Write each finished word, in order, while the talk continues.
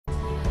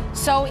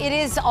So it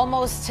is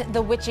almost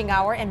the witching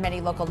hour in many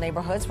local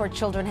neighborhoods where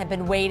children have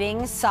been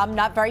waiting, some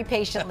not very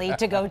patiently,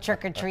 to go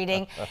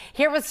trick-or-treating.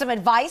 Here with some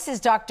advice is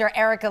Dr.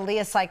 Erica Lee,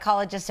 a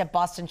psychologist at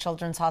Boston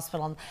Children's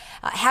Hospital.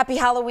 Happy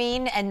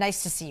Halloween, and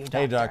nice to see you, Doctor.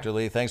 Hey, Dr.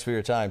 Lee, thanks for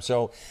your time.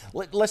 So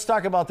let's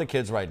talk about the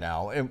kids right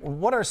now.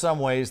 What are some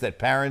ways that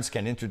parents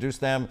can introduce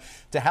them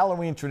to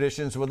Halloween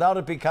traditions without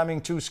it becoming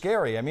too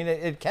scary? I mean,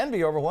 it can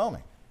be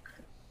overwhelming.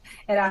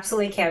 It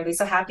absolutely can be.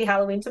 So happy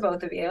Halloween to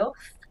both of you.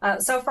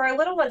 So for our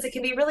little ones, it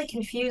can be really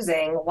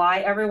confusing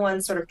why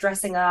everyone's sort of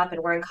dressing up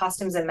and wearing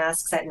costumes and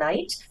masks at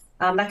night.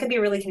 That can be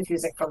really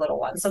confusing for little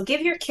ones. So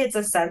give your kids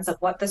a sense of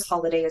what this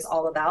holiday is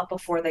all about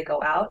before they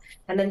go out,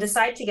 and then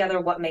decide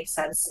together what makes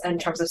sense in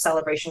terms of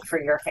celebration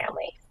for your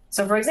family.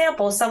 So for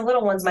example, some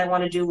little ones might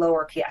want to do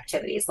lower key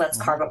activities. Let's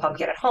carve a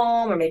pumpkin at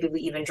home, or maybe we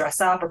even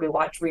dress up, or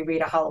we read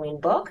a Halloween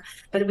book,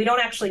 but we don't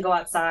actually go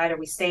outside, or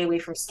we stay away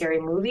from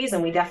scary movies,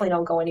 and we definitely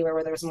don't go anywhere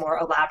where there's more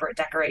elaborate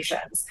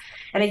decorations.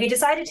 And if you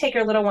decide to take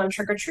your little one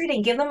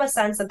trick-or-treating, give them a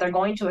sense that they're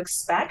going to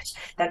expect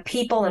that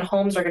people and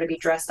homes are going to be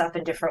dressed up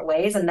in different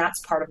ways, and that's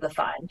part of the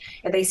fun.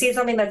 If they see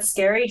something that's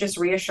scary, just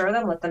reassure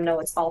them, let them know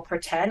it's all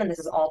pretend, and this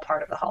is all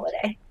part of the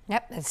holiday.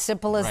 Yep, as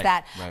simple as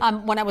that.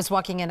 Right. When I was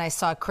walking in, I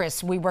saw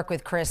Chris. We work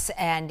with Chris,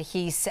 and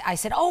I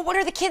said, "Oh, what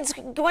are the kids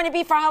going to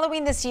be for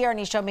Halloween this year?" And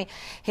he showed me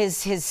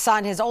his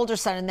son, his older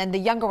son, and then the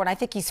younger one. I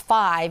think he's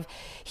 5.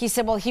 He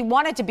said, "Well, he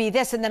wanted to be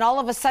this," and then all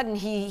of a sudden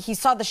he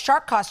saw the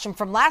shark costume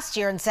from last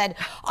year and said,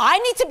 "I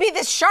need to be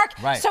this shark."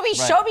 Right. So he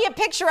showed me a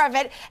picture of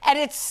it, and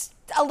it's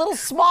a little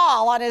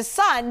small on his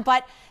son,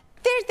 but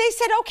they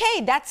said,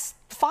 "Okay, that's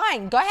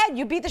fine. Go ahead,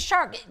 you be the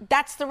shark."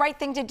 That's the right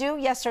thing to do,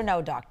 yes or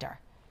no, doctor?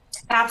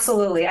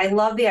 Absolutely. I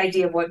love the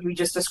idea of what you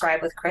just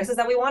described with Chris, is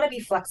that we want to be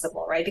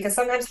flexible, right? Because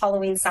sometimes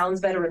Halloween sounds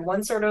better in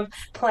one sort of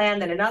plan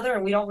than another,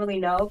 and we don't really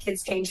know.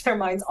 Kids change their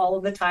minds all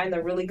of the time.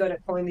 They're really good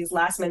at pulling these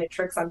last minute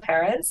tricks on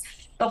parents.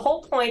 The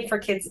whole point for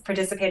kids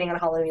participating on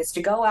Halloween is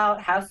to go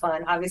out, have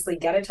fun, obviously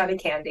get a ton of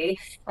candy,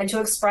 and to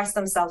express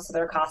themselves to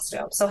their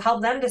costume. So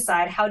help them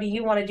decide, how do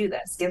you want to do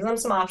this? Give them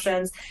some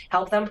options,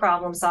 help them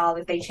problem solve.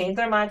 If they change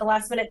their mind at the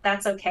last minute,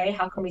 that's okay.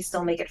 How can we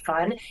still make it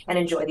fun and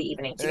enjoy the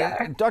evening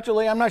together? Dr.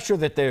 Lee, I'm not sure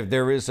that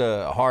there is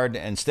a hard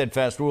and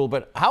steadfast rule,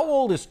 but how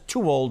old is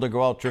too old to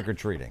go out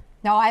trick-or-treating?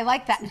 No, I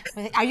like that.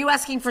 Are you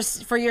asking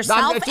for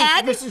yourself,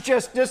 Ed? This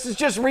is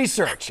just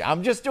research.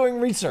 I'm just doing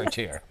research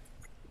here.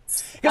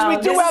 Because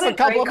we do have a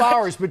couple of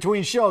hours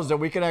between shows that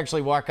we can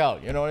actually walk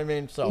out. You know what I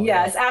mean? So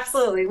yes,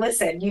 absolutely.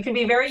 Listen, you can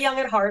be very young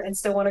at heart and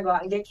still want to go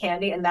out and get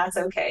candy, and that's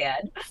okay,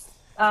 Ed.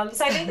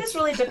 So I think this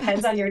really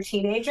depends on your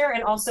teenager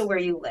and also where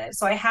you live.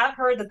 So I have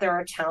heard that there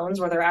are towns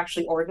where there are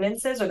actually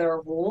ordinances, or there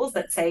are rules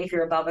that say if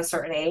you're above a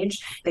certain age,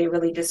 they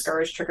really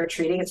discourage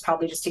trick-or-treating. It's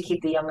probably just to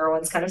keep the younger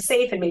ones kind of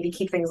safe and maybe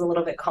keep things a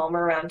little bit calmer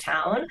around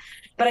town.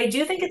 But I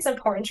do think it's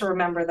important to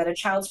remember that a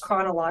child's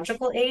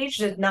chronological age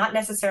does not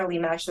necessarily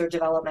match their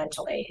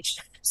developmental age.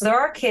 So there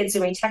are kids who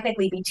may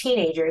technically be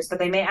teenagers, but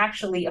they may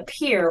actually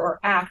appear or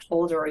act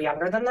older or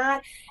younger than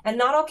that. And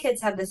not all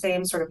kids have the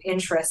same sort of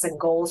interests and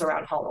goals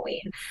around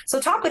Halloween. So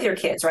talk with your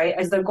kids, right?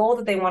 Is their goal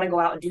that they want to go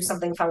out and do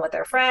something fun with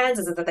their friends?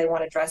 Is it that they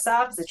want to dress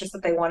up? Is it just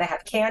that they want to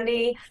have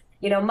candy?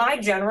 You know, my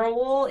general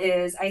rule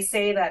is I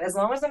say that as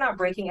long as they're not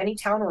breaking any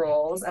town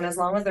rules, and as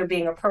long as they're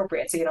being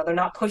appropriate, so, you know, they're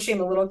not pushing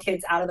the little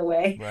kids out of the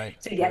way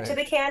to get to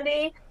the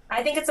candy,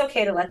 I think it's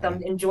okay to let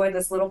them enjoy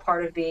this little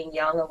part of being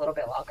young a little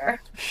bit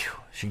longer.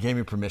 She gave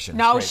me permission.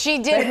 No, she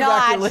did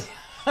not.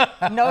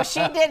 No,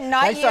 she did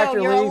not. Thanks, Dr.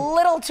 You're Lee. a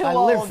little too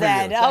old,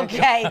 Ed.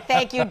 Okay,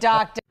 thank you,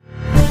 doctor.